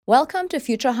Welcome to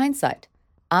Future Hindsight.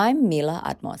 I'm Mila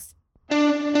Atmos.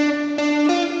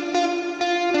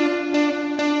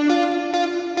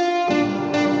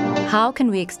 How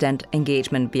can we extend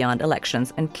engagement beyond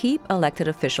elections and keep elected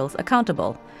officials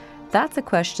accountable? That's a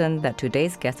question that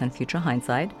today's guest on Future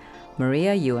Hindsight,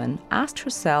 Maria Yuan, asked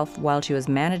herself while she was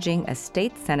managing a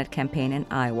state Senate campaign in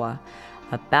Iowa,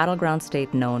 a battleground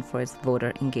state known for its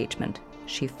voter engagement.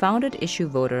 She founded Issue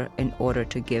Voter in order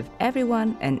to give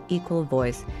everyone an equal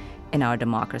voice in our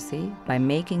democracy by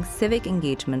making civic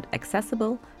engagement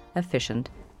accessible, efficient,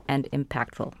 and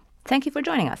impactful. Thank you for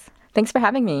joining us. Thanks for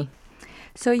having me.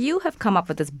 So you have come up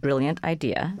with this brilliant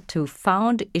idea to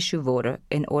found Issue Voter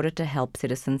in order to help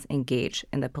citizens engage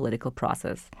in the political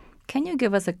process. Can you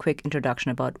give us a quick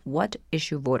introduction about what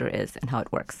Issue Voter is and how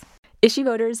it works? Issue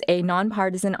Voter is a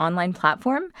nonpartisan online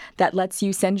platform that lets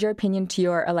you send your opinion to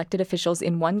your elected officials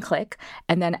in one click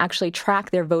and then actually track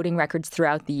their voting records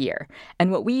throughout the year.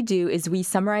 And what we do is we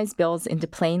summarize bills into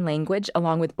plain language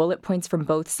along with bullet points from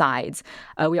both sides.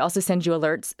 We also send you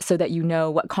alerts so that you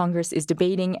know what Congress is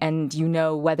debating and you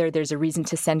know whether there's a reason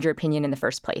to send your opinion in the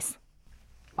first place.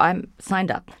 I'm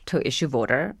signed up to Issue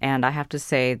Voter, and I have to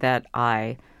say that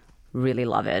I really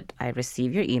love it. I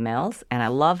receive your emails, and I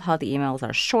love how the emails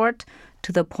are short,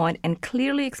 to the point, and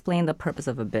clearly explain the purpose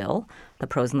of a bill, the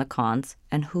pros and the cons,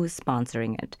 and who is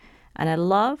sponsoring it. And I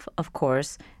love, of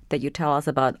course, that you tell us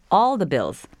about all the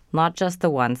bills, not just the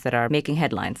ones that are making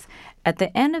headlines. At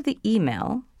the end of the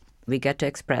email, we get to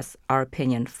express our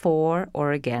opinion for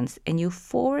or against, and you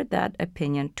forward that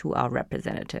opinion to our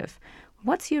representative.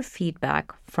 What's your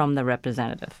feedback from the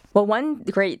representative? Well, one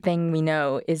great thing we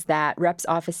know is that reps'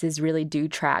 offices really do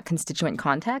track constituent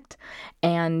contact,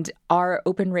 and our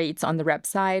open rates on the rep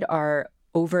side are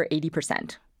over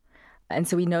 80%. And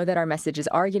so we know that our messages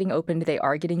are getting opened, they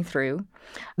are getting through.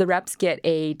 The reps get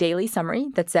a daily summary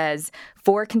that says,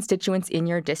 for constituents in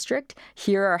your district,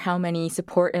 here are how many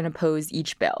support and oppose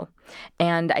each bill.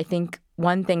 And I think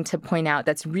one thing to point out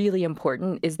that's really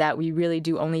important is that we really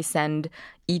do only send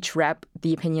each rep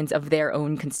the opinions of their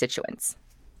own constituents.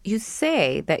 You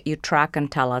say that you track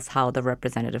and tell us how the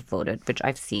representative voted, which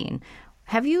I've seen.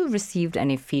 Have you received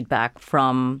any feedback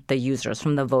from the users,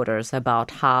 from the voters, about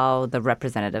how the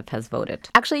representative has voted?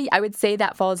 Actually, I would say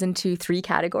that falls into three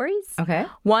categories. Okay.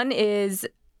 One is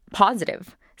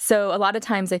positive. So a lot of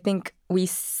times I think we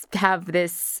have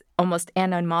this almost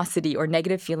animosity or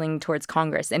negative feeling towards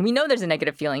Congress. And we know there's a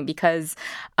negative feeling because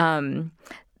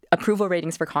approval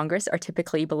ratings for Congress are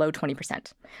typically below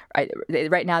 20%.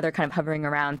 Right now, they're kind of hovering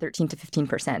around 13 to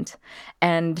 15%.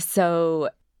 And so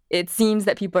it seems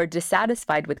that people are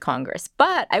dissatisfied with Congress.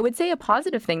 But I would say a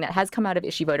positive thing that has come out of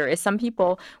Issue Voter is some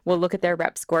people will look at their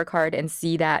rep scorecard and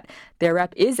see that their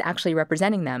rep is actually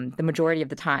representing them the majority of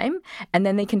the time, and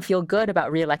then they can feel good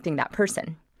about reelecting that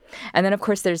person. And then, of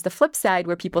course, there's the flip side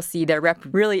where people see their rep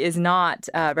really is not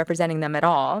representing them at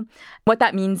all. What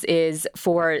that means is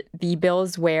for the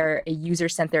bills where a user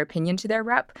sent their opinion to their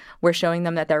rep, we're showing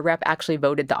them that their rep actually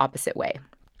voted the opposite way.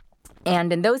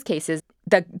 And in those cases,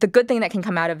 the good thing that can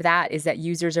come out of that is that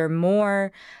users are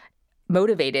more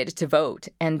motivated to vote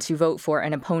and to vote for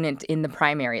an opponent in the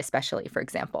primary, especially, for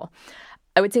example.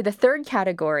 I would say the third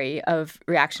category of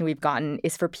reaction we've gotten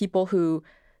is for people who,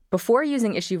 before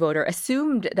using Issue Voter,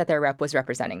 assumed that their rep was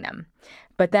representing them.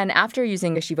 But then after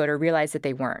using Issue Voter, realized that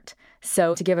they weren't.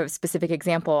 So to give a specific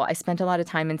example, I spent a lot of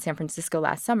time in San Francisco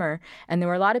last summer, and there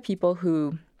were a lot of people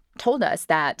who told us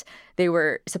that they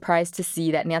were surprised to see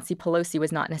that Nancy Pelosi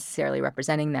was not necessarily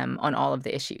representing them on all of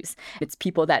the issues. It's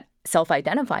people that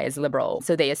self-identify as liberal.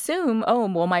 So they assume,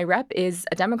 oh, well, my rep is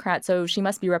a Democrat, so she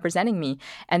must be representing me.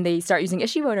 And they start using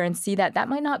Issue Voter and see that that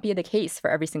might not be the case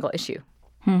for every single issue.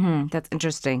 That's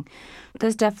interesting.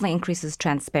 This definitely increases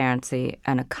transparency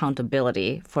and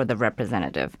accountability for the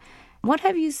representative. What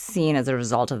have you seen as a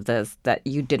result of this that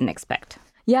you didn't expect?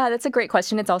 Yeah, that's a great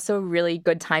question. It's also really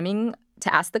good timing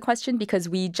to ask the question because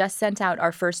we just sent out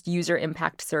our first user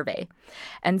impact survey.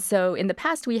 And so in the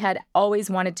past, we had always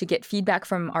wanted to get feedback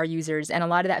from our users, and a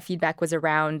lot of that feedback was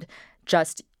around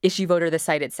just Issue Voter, the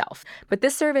site itself. But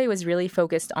this survey was really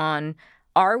focused on,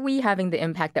 are we having the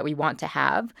impact that we want to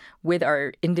have with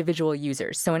our individual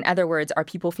users? So in other words, are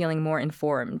people feeling more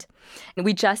informed? And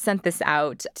we just sent this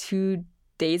out 2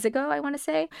 days ago, I want to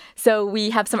say. So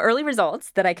we have some early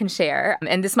results that I can share.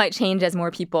 And this might change as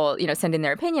more people, send in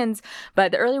their opinions.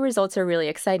 But the early results are really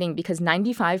exciting because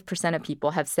 95% of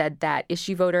people have said that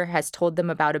Issue Voter has told them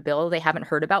about a bill they haven't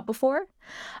heard about before.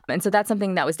 And so that's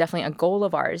something that was definitely a goal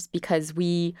of ours because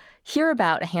we hear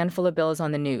about a handful of bills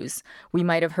on the news. We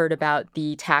might have heard about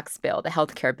the tax bill, the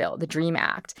healthcare bill, the DREAM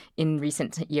Act in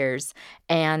recent years.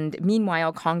 And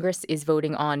meanwhile, Congress is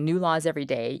voting on new laws every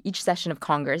day. Each session of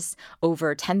Congress,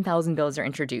 over 10,000 bills are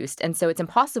introduced. And so it's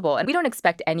impossible. And we don't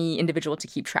expect any individual to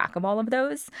keep track of all of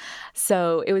those.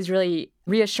 So it was really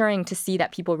reassuring to see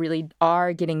that people really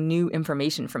are getting new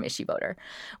information from Issue Voter.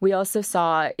 We also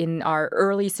saw in our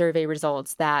early survey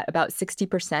results that about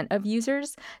 60% of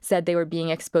users said they were being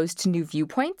exposed to new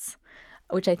viewpoints,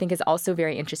 which I think is also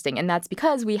very interesting. And that's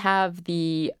because we have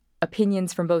the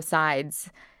opinions from both sides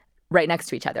right next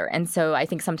to each other. And so I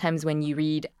think sometimes when you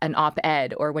read an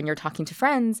op-ed or when you're talking to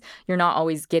friends, you're not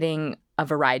always getting a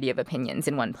variety of opinions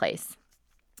in one place.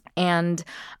 And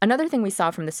another thing we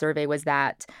saw from the survey was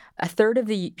that a third of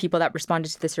the people that responded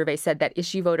to the survey said that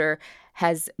Issue Voter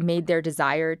has made their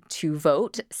desire to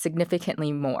vote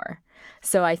significantly more.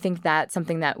 So I think that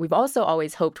something that we've also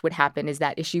always hoped would happen is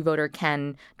that Issue Voter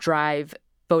can drive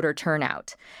voter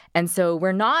turnout. And so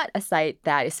we're not a site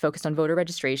that is focused on voter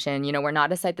registration. We're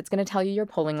not a site that's going to tell you your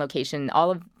polling location.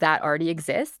 All of that already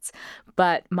exists.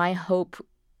 But my hope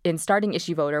in starting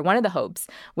Issue Voter, one of the hopes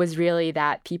was really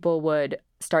that people would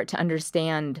start to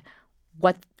understand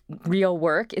what real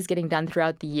work is getting done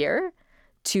throughout the year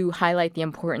to highlight the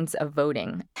importance of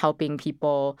voting, helping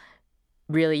people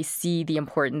really see the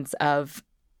importance of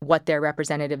what their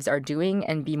representatives are doing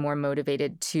and be more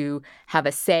motivated to have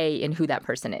a say in who that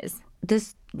person is.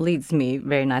 This leads me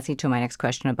very nicely to my next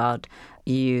question about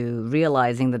you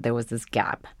realizing that there was this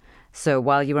gap. So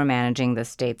while you were managing the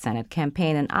state Senate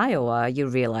campaign in Iowa, you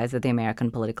realized that the American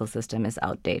political system is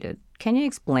outdated. Can you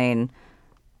explain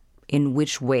in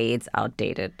which way it's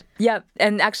outdated? Yeah,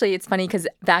 and actually it's funny because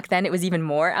back then it was even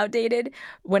more outdated.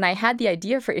 When I had the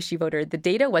idea for Issue Voter, the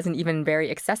data wasn't even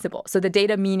very accessible. So the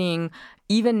data meaning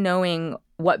even knowing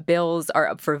what bills are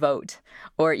up for vote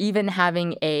or even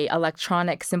having a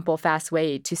electronic, simple, fast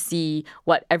way to see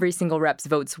what every single rep's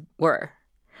votes were.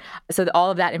 So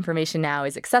all of that information now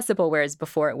is accessible, whereas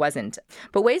before it wasn't.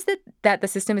 But ways that the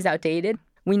system is outdated,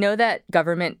 we know that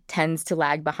government tends to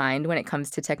lag behind when it comes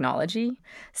to technology.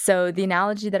 So the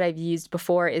analogy that I've used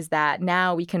before is that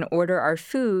now we can order our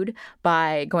food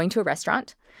by going to a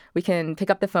restaurant. We can pick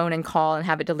up the phone and call and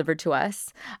have it delivered to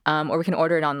us, or we can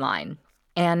order it online.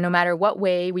 And no matter what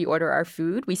way we order our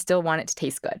food, we still want it to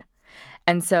taste good.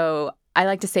 And so I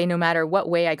like to say no matter what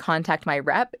way I contact my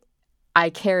rep, I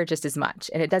care just as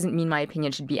much. And it doesn't mean my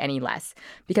opinion should be any less.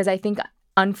 Because I think,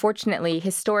 unfortunately,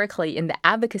 historically, in the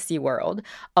advocacy world,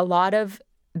 a lot of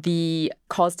the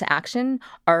calls to action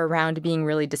are around being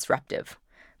really disruptive.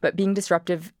 But being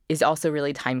disruptive is also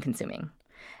really time-consuming.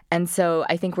 And so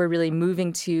I think we're really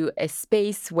moving to a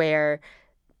space where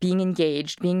being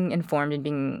engaged, being informed, and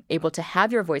being able to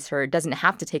have your voice heard doesn't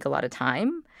have to take a lot of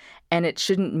time. And it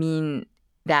shouldn't mean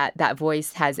that that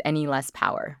voice has any less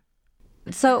power.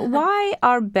 So why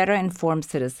are better informed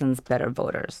citizens better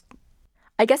voters?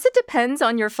 I guess it depends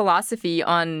on your philosophy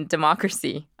on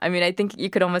democracy. I mean, I think you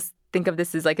could almost think of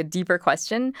this as like a deeper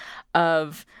question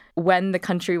of when the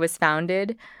country was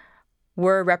founded,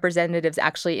 were representatives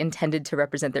actually intended to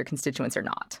represent their constituents or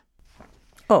not?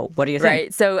 Oh, what do you think?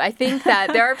 Right. So I think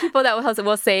that there are people that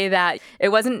will say that it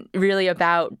wasn't really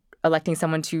about electing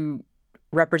someone to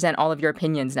represent all of your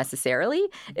opinions necessarily.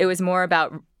 It was more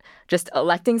about just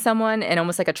electing someone and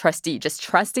almost like a trustee, just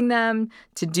trusting them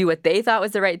to do what they thought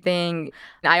was the right thing.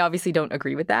 I obviously don't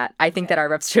agree with that. I think that our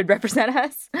reps should represent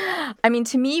us. I mean,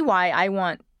 to me, why I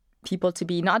want people to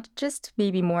be not just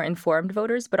maybe more informed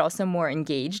voters, but also more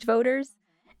engaged voters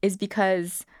is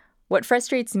because what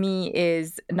frustrates me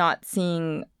is not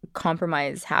seeing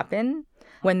compromise happen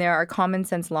when there are common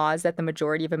sense laws that the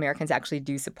majority of Americans actually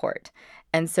do support.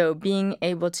 And so being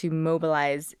able to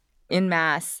mobilize en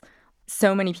masse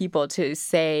so many people to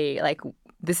say, like,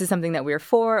 this is something that we're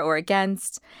for or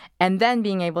against, and then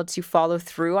being able to follow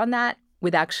through on that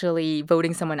with actually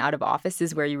voting someone out of office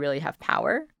is where you really have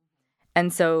power.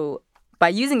 And so by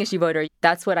using Issue Voter,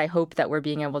 that's what I hope that we're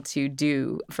being able to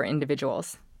do for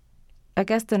individuals. I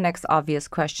guess the next obvious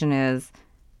question is,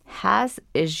 has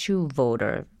Issue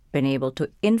Voter been able to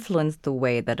influence the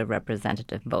way that a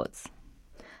representative votes?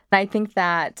 I think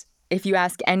that if you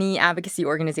ask any advocacy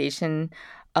organization,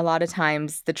 a lot of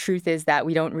times the truth is that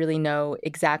we don't really know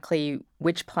exactly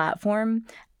which platform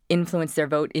influenced their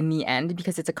vote in the end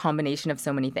because it's a combination of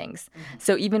so many things. Mm-hmm.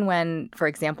 So even when, for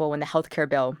example, when the healthcare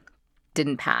bill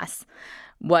didn't pass.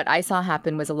 What I saw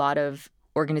happen was a lot of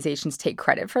organizations take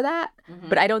credit for that,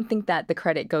 but I don't think that the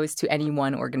credit goes to any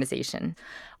one organization.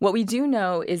 What we do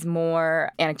know is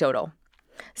more anecdotal.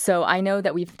 So I know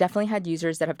that we've definitely had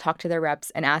users that have talked to their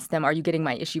reps and asked them, are you getting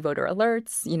my issue voter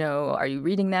alerts? Are you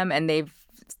reading them? And they've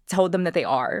told them that they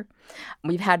are.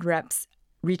 We've had reps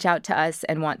reach out to us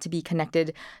and want to be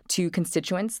connected to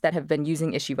constituents that have been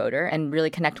using Issue Voter and really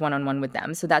connect one-on-one with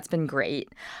them. So that's been great.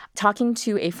 Talking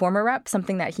to a former rep,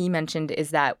 something that he mentioned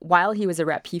is that while he was a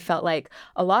rep, he felt like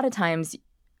a lot of times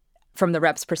from the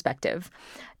rep's perspective,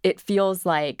 it feels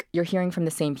like you're hearing from the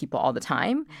same people all the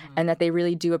time and that they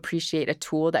really do appreciate a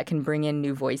tool that can bring in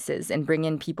new voices and bring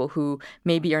in people who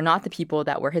maybe are not the people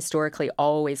that were historically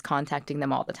always contacting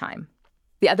them all the time.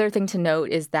 The other thing to note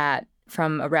is that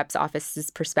from a rep's office's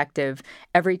perspective,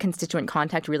 every constituent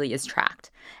contact really is tracked.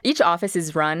 Each office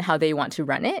is run how they want to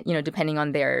run it, depending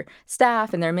on their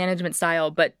staff and their management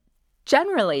style. But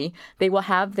generally, they will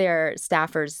have their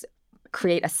staffers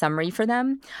create a summary for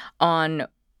them on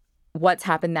what's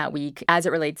happened that week as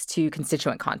it relates to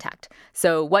constituent contact.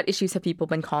 So what issues have people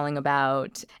been calling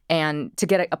about, and to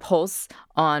get a pulse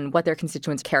on what their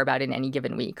constituents care about in any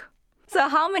given week. So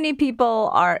how many people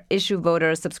are Issue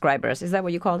Voter subscribers? Is that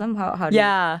what you call them? How do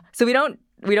Yeah. So we don't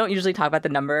usually talk about the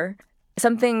number.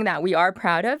 Something that we are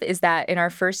proud of is that in our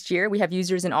first year, we have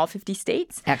users in all 50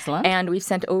 states. Excellent. And we've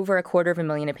sent over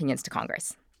 250,000 opinions to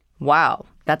Congress. Wow,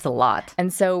 that's a lot.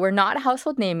 And so we're not a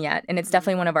household name yet, and it's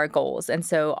definitely one of our goals. And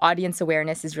so audience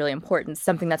awareness is really important.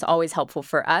 Something that's always helpful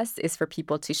for us is for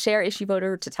people to share Issue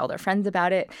Voter, to tell their friends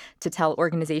about it, to tell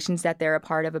organizations that they're a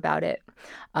part of about it.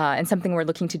 And something we're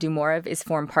looking to do more of is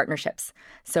form partnerships.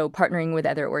 So partnering with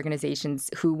other organizations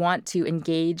who want to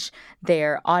engage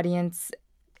their audience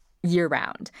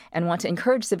year-round and want to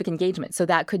encourage civic engagement. So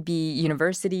that could be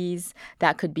universities,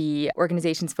 that could be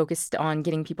organizations focused on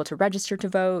getting people to register to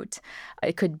vote.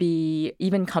 It could be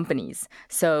even companies.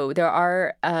 So there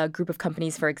are a group of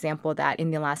companies, for example, that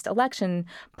in the last election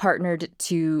partnered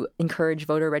to encourage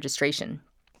voter registration.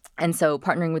 And so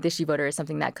partnering with Issue Voter is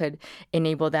something that could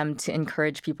enable them to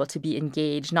encourage people to be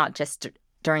engaged, not just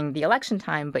during the election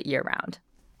time, but year-round.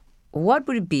 What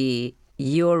would be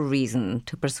your reason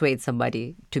to persuade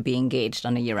somebody to be engaged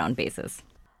on a year-round basis?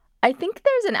 I think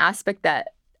there's an aspect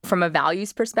that, from a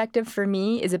values perspective, for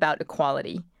me, is about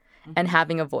equality and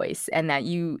having a voice, and that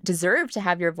you deserve to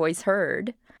have your voice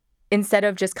heard instead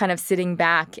of just kind of sitting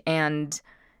back and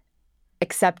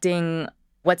accepting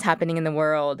what's happening in the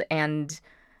world. And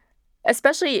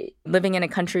especially living in a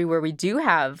country where we do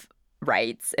have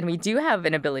rights and we do have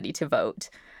an ability to vote,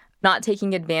 not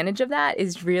taking advantage of that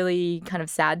is really kind of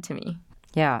sad to me.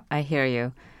 Yeah, I hear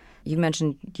you. You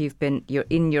mentioned you're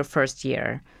in your first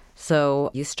year, so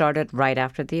you started right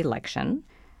after the election.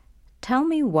 Tell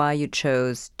me why you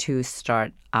chose to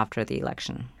start after the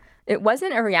election. It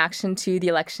wasn't a reaction to the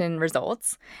election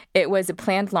results. It was a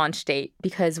planned launch date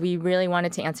because we really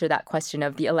wanted to answer that question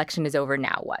of the election is over,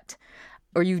 now what?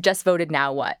 Or you just voted,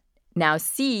 now what? Now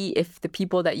see if the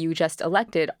people that you just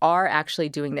elected are actually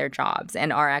doing their jobs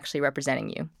and are actually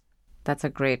representing you. That's a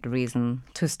great reason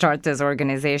to start this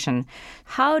organization.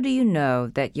 How do you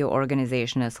know that your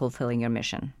organization is fulfilling your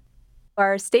mission?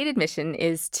 Our stated mission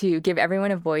is to give everyone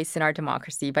a voice in our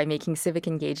democracy by making civic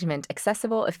engagement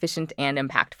accessible, efficient, and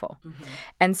impactful.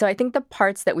 And so I think the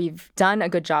parts that we've done a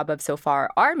good job of so far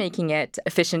are making it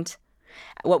efficient.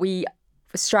 What we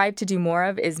strive to do more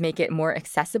of is make it more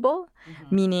accessible,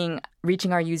 meaning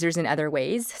reaching our users in other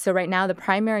ways. So right now, the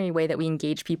primary way that we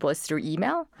engage people is through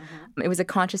email. It was a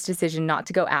conscious decision not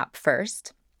to go app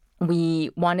first. We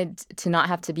wanted to not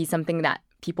have to be something that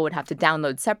people would have to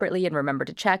download separately and remember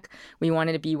to check. We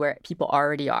wanted to be where people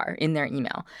already are in their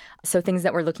email. So things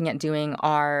that we're looking at doing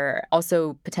are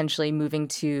also potentially moving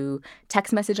to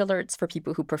text message alerts for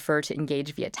people who prefer to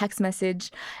engage via text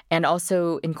message, and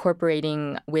also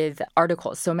incorporating with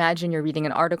articles. So imagine you're reading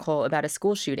an article about a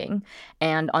school shooting,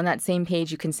 and on that same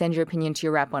page, you can send your opinion to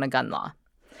your rep on a gun law.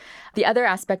 The other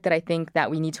aspect that I think that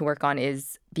we need to work on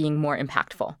is being more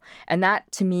impactful. And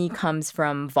that, to me, comes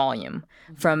from volume,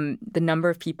 from the number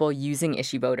of people using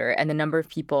Issue Voter and the number of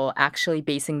people actually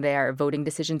basing their voting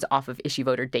decisions off of Issue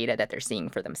Voter data that they're seeing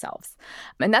for themselves.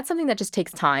 And that's something that just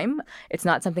takes time. It's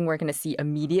not something we're going to see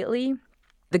immediately.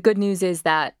 The good news is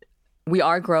that we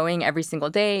are growing every single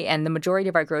day, and the majority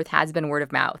of our growth has been word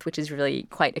of mouth, which is really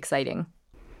quite exciting.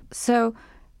 So,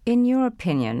 in your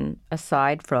opinion,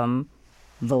 aside from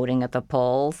voting at the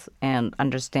polls and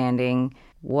understanding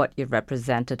what your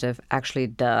representative actually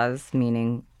does,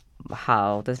 meaning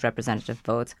how this representative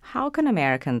votes, how can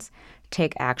Americans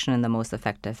take action in the most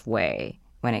effective way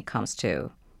when it comes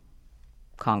to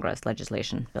Congress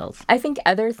legislation bills? I think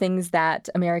other things that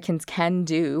Americans can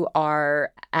do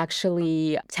are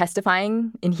actually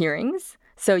testifying in hearings.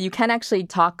 So you can actually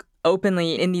talk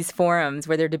openly in these forums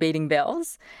where they're debating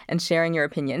bills and sharing your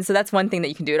opinions. So that's one thing that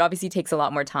you can do. It obviously takes a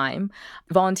lot more time.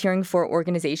 Volunteering for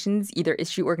organizations, either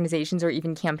issue organizations or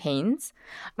even campaigns.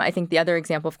 I think the other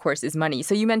example, of course, is money.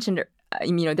 So you mentioned,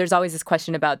 there's always this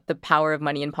question about the power of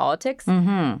money in politics.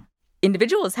 Mm-hmm.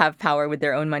 Individuals have power with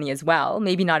their own money as well,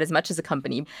 maybe not as much as a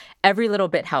company. Every little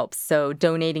bit helps. So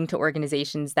donating to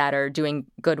organizations that are doing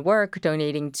good work,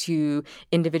 donating to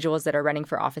individuals that are running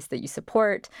for office that you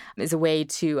support is a way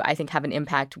to, I think, have an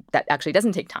impact that actually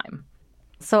doesn't take time.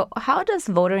 So how does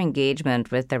voter engagement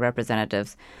with their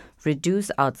representatives reduce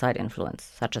outside influence,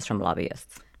 such as from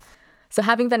lobbyists? So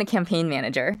having been a campaign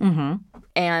manager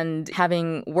and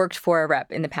having worked for a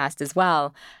rep in the past as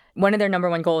well, one of their number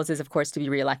one goals is, of course, to be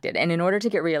reelected. And in order to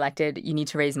get reelected, you need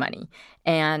to raise money.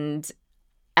 And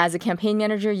as a campaign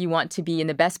manager, you want to be in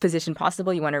the best position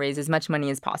possible. You want to raise as much money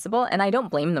as possible. And I don't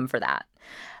blame them for that.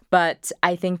 But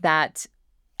I think that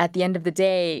at the end of the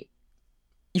day,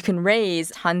 you can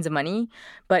raise tons of money.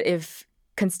 But if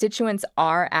constituents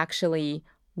are actually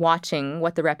watching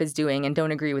what the rep is doing and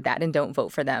don't agree with that and don't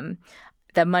vote for them,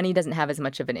 that money doesn't have as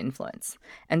much of an influence.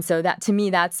 And so that, to me,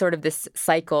 that's sort of this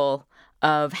cycle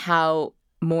of how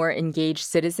more engaged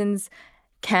citizens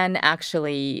can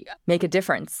actually make a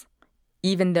difference,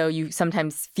 even though you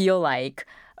sometimes feel like,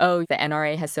 oh, the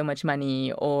NRA has so much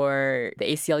money, or the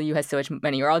ACLU has so much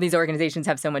money, or all these organizations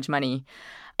have so much money.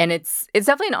 And it's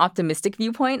definitely an optimistic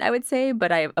viewpoint, I would say.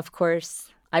 But of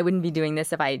course, I wouldn't be doing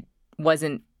this if I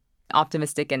wasn't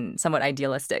optimistic and somewhat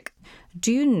idealistic.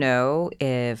 Do you know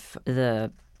if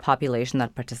the population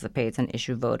that participates in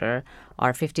Issue Voter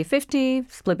are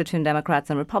 50-50, split between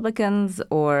Democrats and Republicans,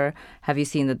 or have you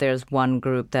seen that there's one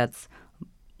group that's,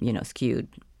 skewed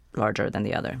larger than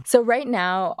the other? So right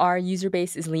now, our user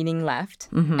base is leaning left,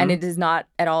 and it is not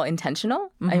at all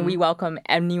intentional. And we welcome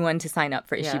anyone to sign up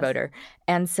for Issue Voter.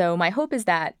 And so my hope is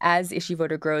that as Issue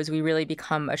Voter grows, we really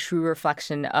become a true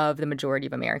reflection of the majority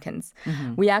of Americans.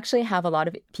 We actually have a lot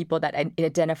of people that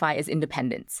identify as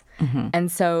independents.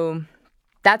 And so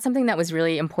that's something that was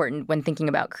really important when thinking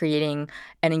about creating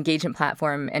an engagement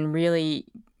platform and really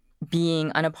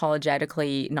being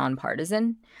unapologetically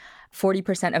nonpartisan.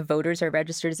 40% of voters are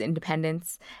registered as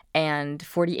independents, and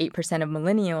 48% of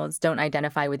millennials don't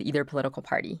identify with either political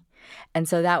party. And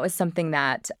so that was something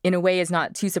that, in a way, is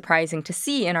not too surprising to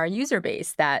see in our user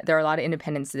base, that there are a lot of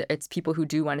independents. It's people who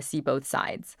do want to see both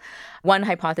sides. One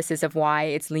hypothesis of why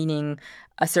it's leaning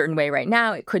a certain way right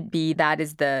now, it could be that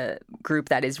is the group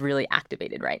that is really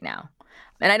activated right now.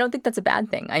 And I don't think that's a bad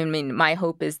thing. I mean, my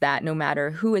hope is that no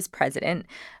matter who is president,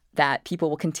 that people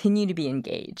will continue to be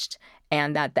engaged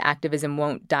and that the activism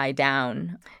won't die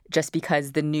down just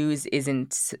because the news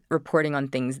isn't reporting on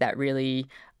things that really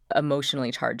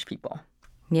emotionally charge people.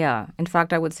 Yeah. In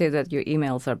fact, I would say that your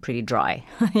emails are pretty dry.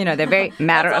 They're very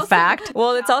matter of fact.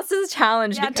 Well, it's also a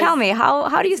challenge. Yeah, tell me,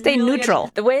 how do you stay neutral?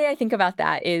 The way I think about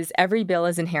that is every bill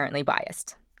is inherently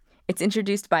biased. It's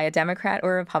introduced by a Democrat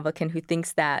or a Republican who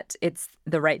thinks that it's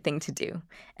the right thing to do.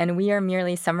 And we are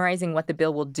merely summarizing what the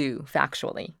bill will do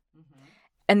factually.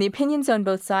 And the opinions on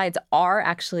both sides are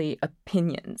actually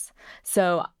opinions.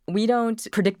 So we don't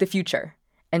predict the future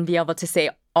and be able to say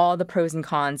all the pros and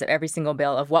cons of every single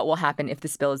bill of what will happen if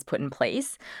this bill is put in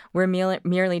place. We're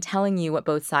merely telling you what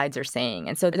both sides are saying.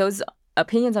 And so those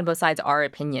opinions on both sides are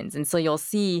opinions. And so you'll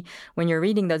see when you're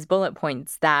reading those bullet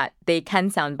points that they can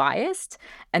sound biased.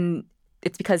 And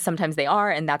it's because sometimes they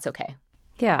are, and that's okay.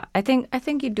 Yeah, I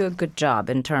think you do a good job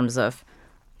in terms of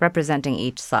representing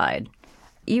each side.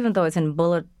 Even though it's in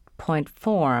bullet point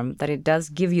form, that it does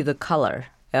give you the color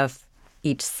of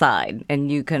each side.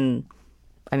 And you can,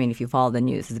 if you follow the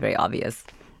news, it's very obvious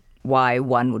why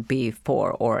one would be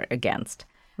for or against.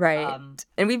 Right.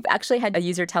 And we've actually had a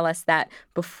user tell us that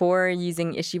before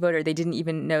using Issue Voter, they didn't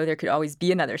even know there could always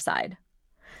be another side.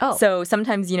 Oh. So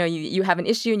sometimes, you have an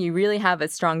issue and you really have a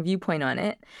strong viewpoint on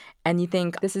it, and you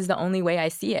think, this is the only way I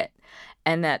see it.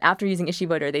 And that after using Issue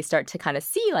Voter, they start to kind of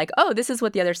see like, oh, this is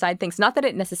what the other side thinks. Not that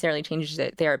it necessarily changes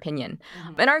their opinion.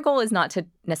 And our goal is not to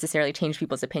necessarily change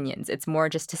people's opinions. It's more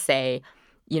just to say,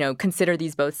 consider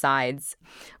these both sides.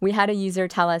 We had a user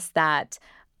tell us that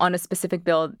on a specific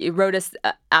bill, it wrote us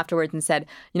afterwards and said,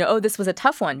 oh, this was a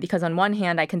tough one because on one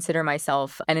hand, I consider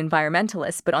myself an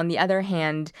environmentalist, but on the other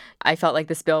hand, I felt like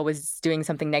this bill was doing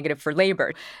something negative for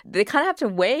labor. They kind of have to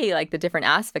weigh like the different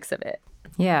aspects of it.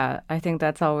 Yeah, I think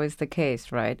that's always the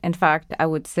case, right? In fact, I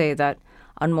would say that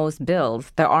on most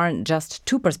bills, there aren't just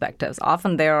two perspectives.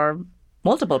 Often there are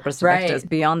multiple perspectives Right.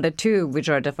 beyond the two, which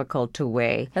are difficult to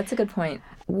weigh. That's a good point.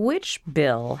 Which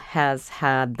bill has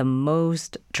had the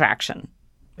most traction?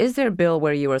 Is there a bill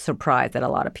where you were surprised that a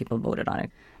lot of people voted on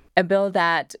it? A bill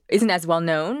that isn't as well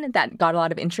known that got a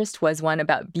lot of interest was one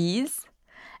about bees.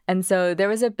 And so there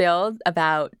was a bill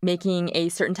about making a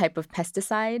certain type of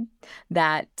pesticide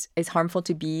that is harmful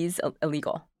to bees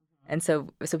illegal. And so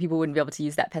people wouldn't be able to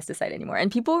use that pesticide anymore.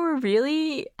 And people were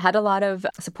really had a lot of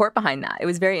support behind that. It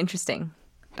was very interesting.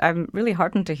 I'm really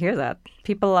heartened to hear that.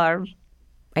 People are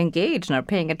engaged and are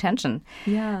paying attention.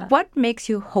 Yeah. What makes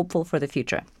you hopeful for the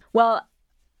future? Well,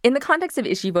 in the context of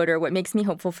Issue Voter, what makes me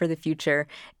hopeful for the future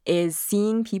is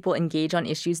seeing people engage on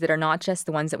issues that are not just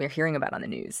the ones that we're hearing about on the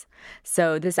news.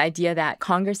 So this idea that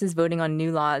Congress is voting on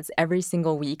new laws every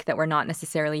single week that we're not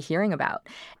necessarily hearing about.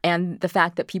 And the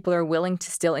fact that people are willing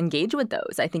to still engage with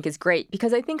those, I think is great.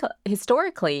 Because I think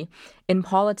historically in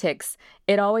politics,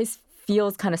 it always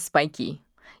feels kind of spiky.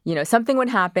 You know, something would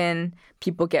happen,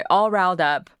 people get all riled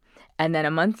up, and then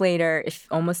a month later, it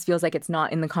almost feels like it's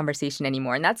not in the conversation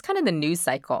anymore. And that's kind of the news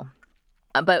cycle.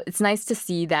 But it's nice to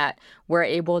see that we're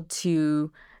able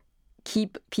to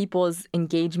keep people's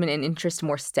engagement and interest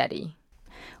more steady.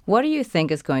 What do you think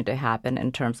is going to happen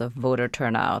in terms of voter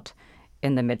turnout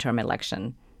in the midterm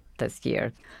election this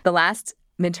year? The last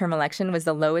midterm election was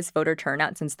the lowest voter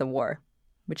turnout since the war,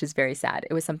 which is very sad.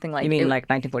 It was something like... You mean like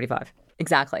 1945?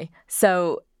 Exactly.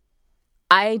 So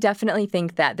I definitely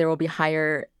think that there will be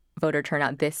higher voter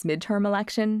turnout this midterm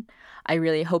election. I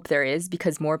really hope there is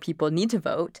because more people need to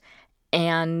vote.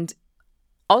 And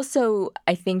also,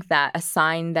 I think that a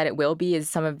sign that it will be is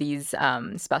some of these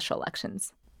special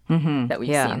elections that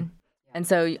we've seen. And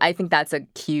so I think that's a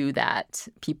cue that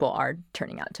people are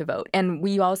turning out to vote. And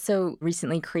we also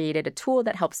recently created a tool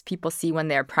that helps people see when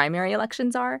their primary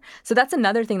elections are. So that's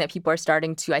another thing that people are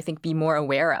starting to, I think, be more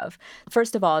aware of.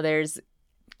 First of all, there's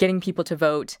getting people to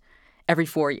vote every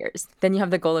 4 years. Then you have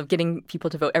the goal of getting people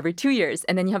to vote every 2 years.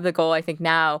 And then you have the goal, I think,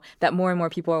 now that more and more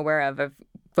people are aware of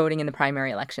voting in the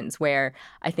primary elections, where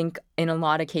I think in a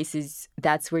lot of cases,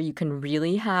 that's where you can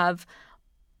really have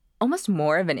almost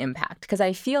more of an impact. Because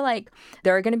I feel like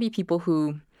there are going to be people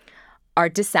who are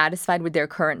dissatisfied with their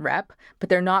current rep, but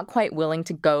they're not quite willing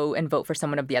to go and vote for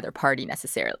someone of the other party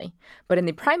necessarily. But in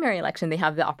the primary election, they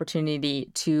have the opportunity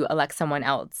to elect someone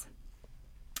else.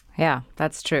 Yeah,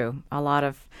 that's true. A lot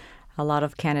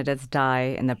of candidates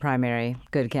die in the primary,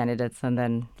 good candidates, and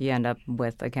then you end up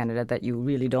with a candidate that you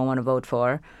really don't want to vote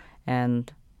for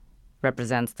and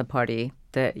represents the party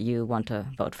that you want to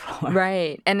vote for.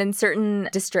 Right. And in certain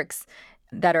districts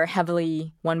that are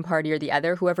heavily one party or the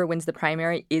other, whoever wins the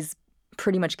primary is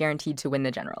pretty much guaranteed to win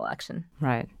the general election.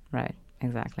 Right.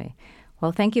 Exactly.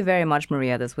 Well, thank you very much,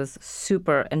 Maria. This was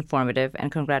super informative,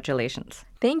 and congratulations.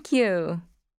 Thank you.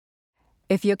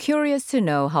 If you're curious to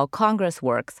know how Congress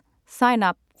works, sign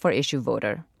up for Issue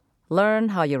Voter. Learn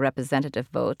how your representative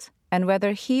votes and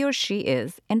whether he or she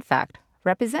is, in fact,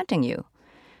 representing you.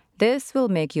 This will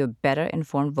make you a better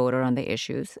informed voter on the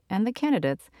issues and the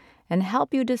candidates and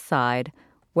help you decide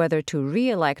whether to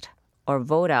re-elect or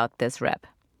vote out this rep.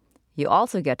 You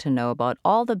also get to know about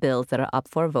all the bills that are up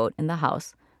for a vote in the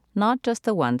House, not just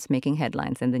the ones making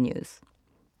headlines in the news.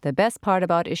 The best part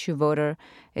about Issue Voter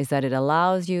is that it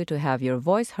allows you to have your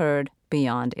voice heard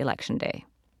beyond Election Day.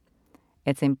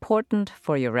 It's important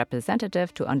for your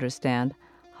representative to understand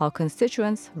how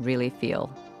constituents really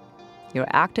feel. Your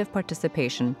active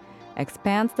participation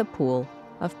expands the pool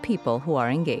of people who are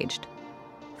engaged.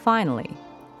 Finally,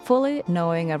 fully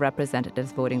knowing a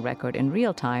representative's voting record in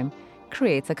real time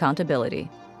creates accountability.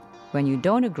 When you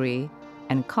don't agree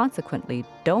and consequently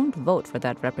don't vote for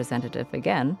that representative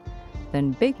again,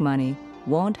 then big money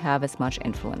won't have as much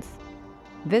influence.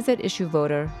 Visit Issue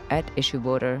Voter at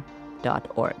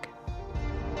issuevoter.org.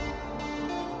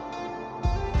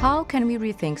 How can we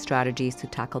rethink strategies to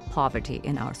tackle poverty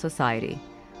in our society?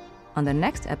 On the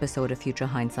next episode of Future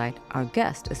Hindsight, our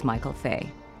guest is Michael Fay.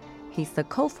 He's the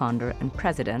co-founder and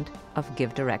president of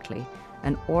Give Directly,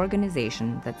 an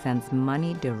organization that sends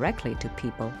money directly to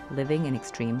people living in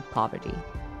extreme poverty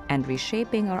and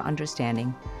reshaping our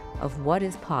understanding of what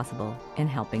is possible in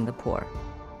helping the poor.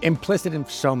 Implicit in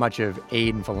so much of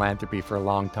aid and philanthropy for a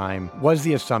long time was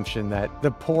the assumption that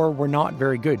the poor were not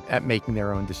very good at making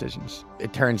their own decisions.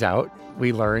 It turns out,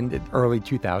 we learned in early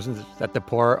 2000s that the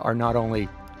poor are not only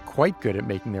quite good at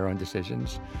making their own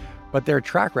decisions, but their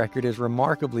track record is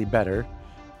remarkably better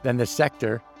than the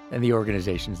sector and the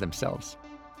organizations themselves.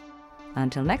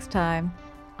 Until next time,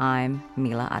 I'm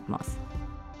Mila Atmos.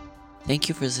 Thank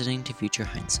you for listening to Future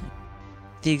Hindsight.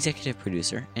 The executive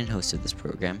producer and host of this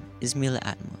program is Mila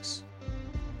Atmos.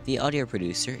 The audio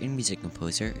producer and music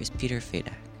composer is Peter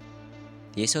Fadak.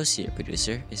 The associate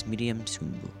producer is Miriam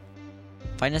Sunbu.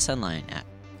 Find us online at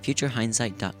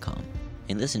futurehindsight.com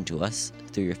and listen to us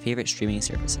through your favorite streaming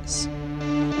services.